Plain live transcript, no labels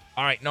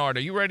All right, Nard, are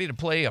you ready to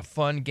play a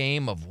fun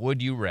game of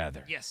Would You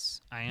Rather?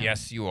 Yes, I am.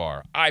 Yes, you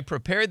are. I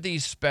prepared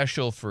these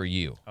special for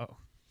you. Oh.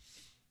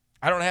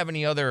 I don't have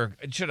any other.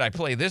 Should I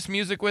play this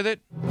music with it?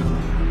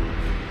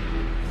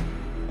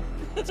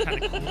 That's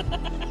kind of cool.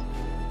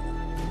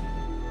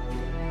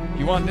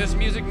 You want this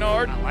music,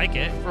 Nard? I like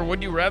it. For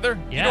Would You Rather?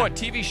 Yeah. You know what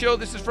TV show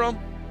this is from?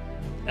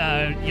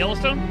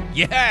 Yellowstone?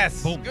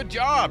 Yes. Boom. Good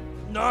job.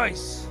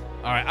 Nice.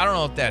 All right. I don't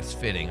know if that's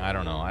fitting. I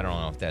don't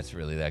know if that's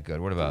really that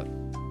good. What about?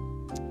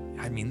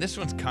 I mean, this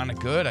one's kind of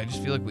good. I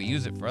just feel like we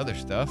use it for other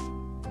stuff.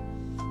 I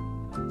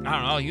don't know.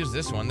 I'll use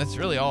this one. That's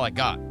really all I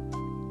got.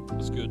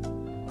 That's good.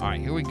 All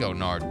right, here we go,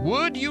 Nard.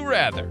 Would you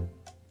rather?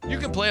 You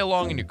can play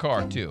along in your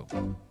car, too.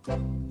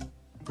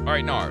 All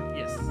right, Nard.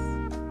 Yes.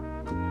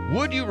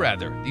 Would you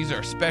rather? These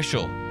are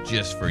special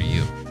just for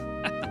you.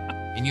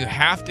 And you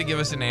have to give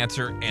us an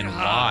answer and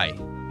why.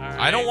 All right.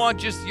 I don't want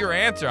just your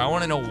answer. I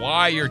want to know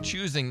why you're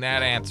choosing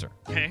that answer.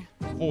 Okay.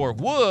 For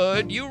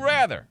would you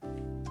rather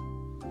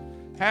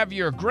have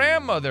your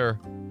grandmother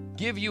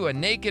give you a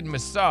naked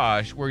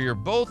massage where you're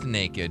both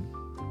naked,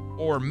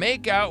 or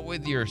make out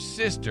with your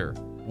sister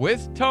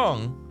with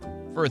tongue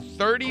for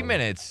 30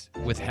 minutes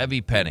with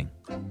heavy petting?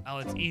 Oh,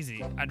 it's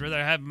easy. I'd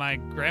rather have my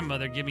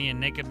grandmother give me a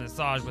naked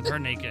massage with her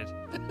naked.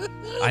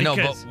 I know,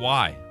 but Because-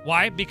 why?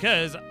 Why?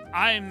 Because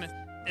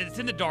it's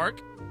in the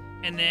dark,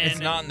 and then... It's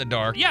not in the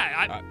dark.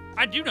 Yeah,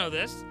 I do know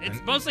this. It's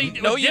mostly...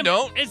 No, you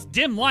don't. It's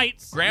dim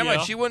lights. Grandma,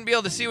 Yeah. she wouldn't be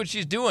able to see what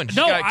she's doing. She's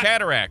No, got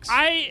cataracts.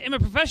 I am a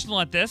professional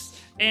at this,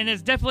 and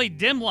it's definitely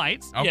dim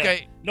lights.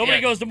 Okay. Nobody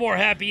yeah. goes to more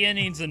happy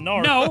endings than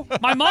Nard. No,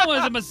 my mom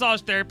was a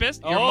massage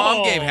therapist. Your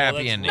mom gave Oh, happy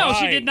that's endings. No,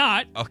 she right. did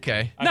not.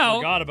 Okay. I No.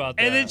 forgot about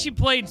that. And then she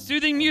played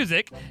soothing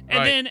music, and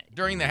Right. then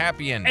During the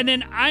happy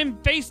ending.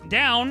 I'm face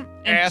down,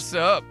 and Ass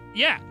up.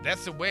 yeah,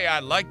 That's the way I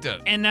like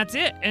to. and that's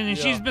it. And then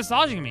Yeah. she's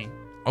massaging me.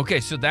 Okay,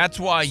 so that's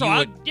why So you I,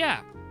 would yeah,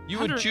 you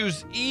would 100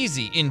 choose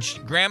easy.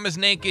 Grandma's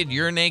naked,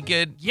 you're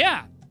naked.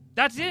 yeah,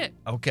 that's it.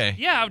 Okay.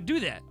 Yeah, I would do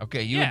that.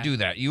 Okay, you Yeah. would do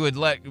that. You would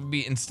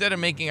instead of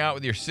making out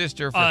with your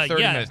sister for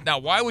 30 yeah. minutes. Now,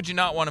 why would you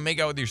not want to make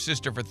out with your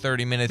sister for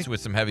 30 minutes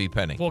with some heavy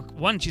petting? Well,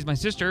 one, she's my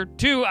sister.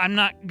 Two, I'm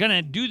not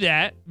gonna do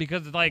that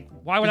because it's like,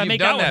 why would But I you've make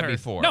done out with that her?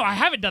 before. No, I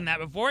haven't done that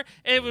before.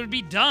 It would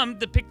be dumb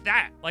to pick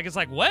that. Like, it's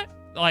like, what?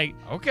 Like,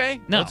 Okay,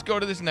 No. let's go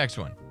to this next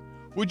one.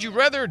 Would you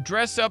rather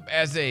dress up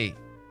as a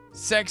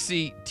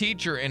sexy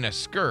teacher in a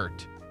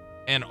skirt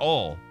and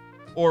all,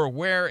 or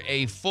wear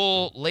a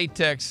full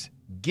latex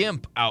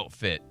gimp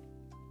outfit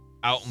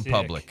out in Sick.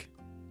 public?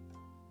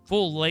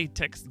 full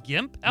latex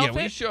gimp outfit?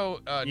 Yeah, we show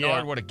Yeah.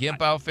 Nard what a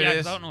gimp outfit Yeah, 'cause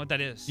is. I don't know what that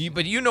is.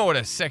 But you know what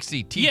a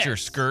sexy teacher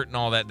Yes. skirt and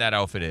all that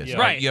outfit is, Yeah.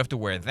 right? Right. You have to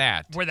wear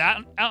that Wear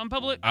that out in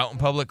public? out in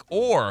public,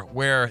 or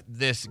wear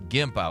this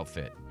gimp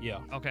outfit. Yeah.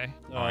 Okay.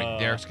 All right,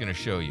 Derek's gonna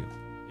show you.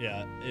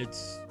 Yeah,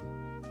 it's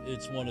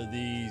one of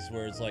these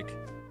where it's like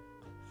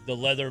the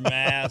leather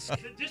mask.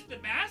 Just the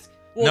mask?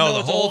 Well, No, the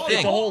it's whole a, thing.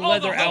 It's a whole Oh,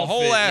 leather the The outfit.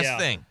 whole ass yeah.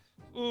 thing.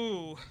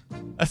 Ooh,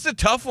 That's a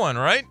tough one,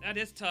 right? that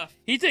is tough.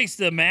 He thinks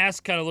the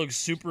mask kind of looks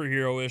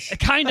superhero-ish.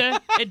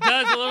 Kinda. It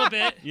does a little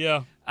bit.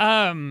 Yeah.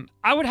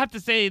 I would have to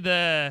say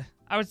the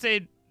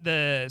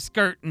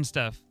skirt and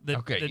stuff.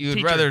 Okay, the you'd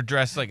teacher. rather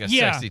dress like a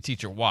Yeah. sexy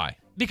teacher. Why?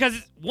 because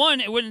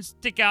one, it wouldn't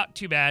stick out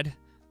too bad.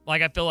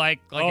 Like I feel like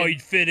Oh,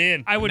 you'd fit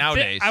in. I would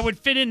Nowadays. I would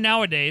fit in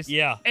nowadays.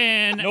 Yeah.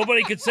 And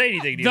Nobody could say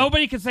anything to you.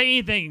 nobody could say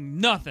anything.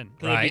 Nothing.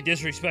 They'd Right. be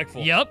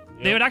disrespectful. Yep.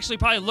 They Yep. would actually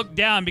probably look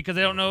down because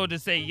they don't know to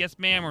say yes,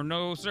 ma'am, or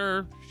no,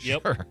 sir.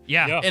 Yep. Sure.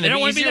 Yeah. Yeah. And They don't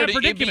want it'd to be in that be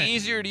predicament.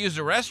 easier to use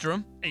the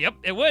restroom. Yep,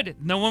 it would.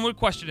 No one would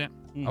question it.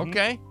 Mhm.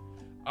 Okay.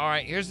 All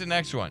right, here's the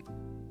next one.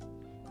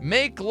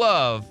 Make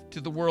love to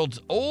the world's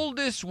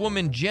oldest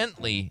woman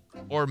gently,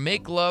 or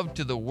make love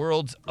to the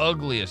world's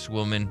ugliest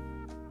woman.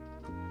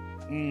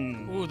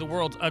 Mm. Ooh, the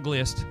world's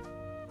ugliest.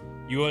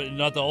 You are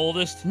not the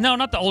oldest? No,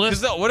 not the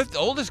oldest. Because what if the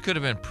oldest could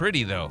have been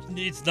pretty, though?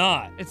 It's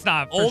not. It's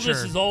not. For Oldest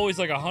sure. is always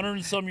like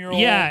 100-and-some-year-old.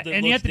 Yeah, that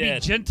and you have looks to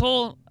dead. be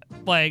gentle.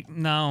 Like,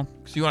 no.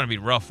 So you want to be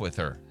rough with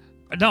her.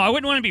 No, I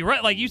wouldn't want to be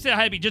right. Like you said, I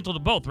had to be gentle to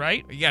both,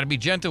 right? You got to be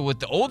gentle with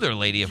the older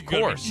lady, of You gotta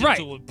be course. gentle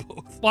Right. with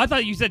both. Well, I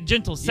thought you said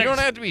gentle You sex. don't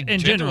have to be in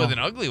gentle general. with an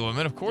ugly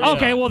woman, of course.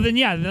 Okay, not. well then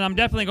I'm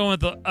definitely going with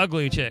the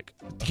ugly chick.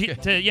 To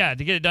get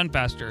it done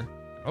faster.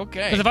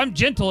 Okay. Because if I'm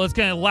gentle, it's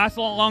gonna last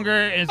a lot longer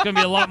and it's gonna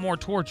be a lot more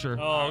torture.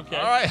 Oh, okay.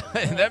 All right,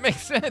 that makes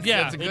sense.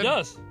 Yeah, That's a It good,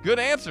 does. good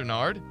answer,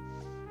 Nard.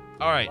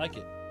 All right, I like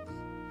it.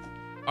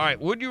 all right.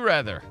 Would you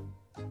rather?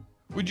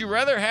 Would you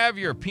rather have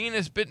your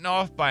penis bitten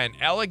off by an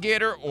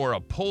alligator or a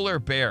polar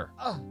bear?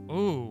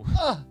 Ooh.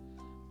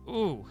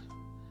 Ooh.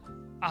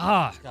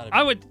 Ah. Gotta be-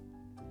 I would.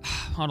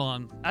 Hold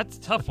on. That's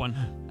a tough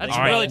one. That's All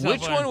a right, really tough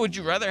which one would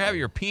you rather have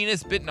your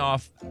penis bitten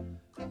off?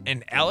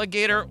 An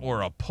alligator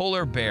or a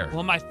polar bear?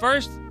 Well, my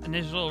first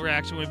initial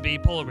reaction would be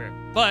polar bear,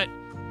 but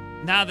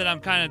now that I'm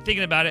kind of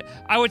thinking about it,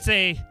 I would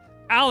say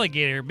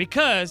alligator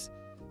because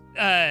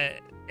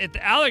if if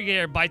the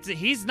alligator bites it,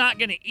 he's not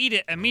going to eat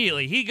it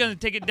immediately. He's going to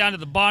take it down to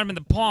the bottom of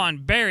the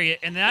pond, bury it,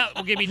 and that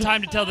will give me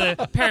time to tell the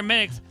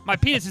paramedics, my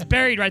penis is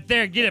buried right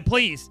there. Get it,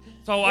 please.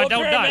 So I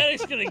don't die.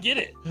 Paramedics gonna get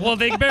it. Well,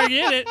 they better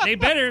get it. They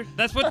better.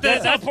 That's what.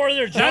 That's not part of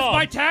their job. That's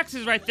my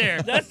taxes right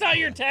there. That's not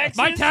your taxes.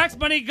 My tax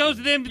money goes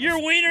to them.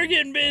 Your wiener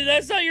getting bit.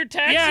 That's not your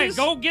taxes.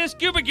 Yeah, go get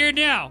scuba gear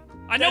now.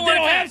 I know They where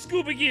don't it's have at.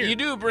 scuba gear. You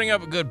do bring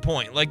up a good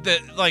point. Like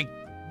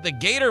the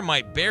gator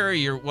might bury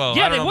your. Well,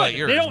 Yeah, I don't know would. about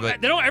yours, but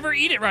They don't ever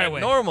eat it right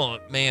away. normal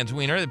man's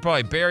wiener, they'd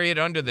probably bury it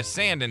under the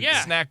sand and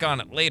Yeah. snack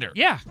on it later.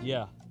 Yeah.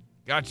 Yeah.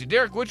 Gotcha,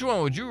 Derek. Which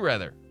one would you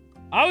rather?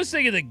 I was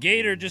thinking the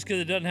gator just because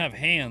it doesn't have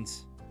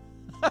hands.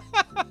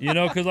 You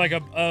know, because like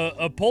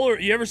a polar.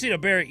 You ever seen a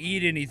bear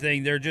eat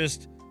anything? They're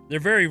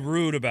very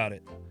rude about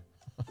it.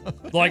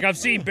 Like I've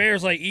seen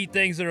bears like eat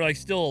things that are like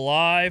still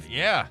alive.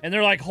 Yeah. And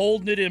they're like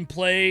holding it in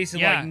place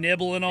and Yeah. like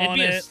nibbling It'd on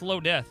be a it. slow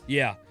death.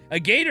 Yeah. A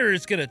gator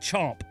is gonna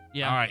chomp.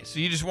 Yeah. All right. So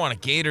you just want a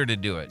gator to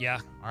do it. Yeah.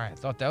 All right. I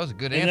thought that was a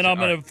good And answer. then I'm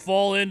All gonna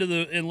fall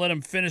into and let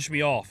him finish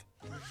me off.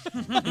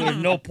 There's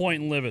no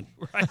point in living.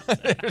 right.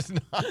 There's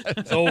not.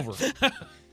 It's over.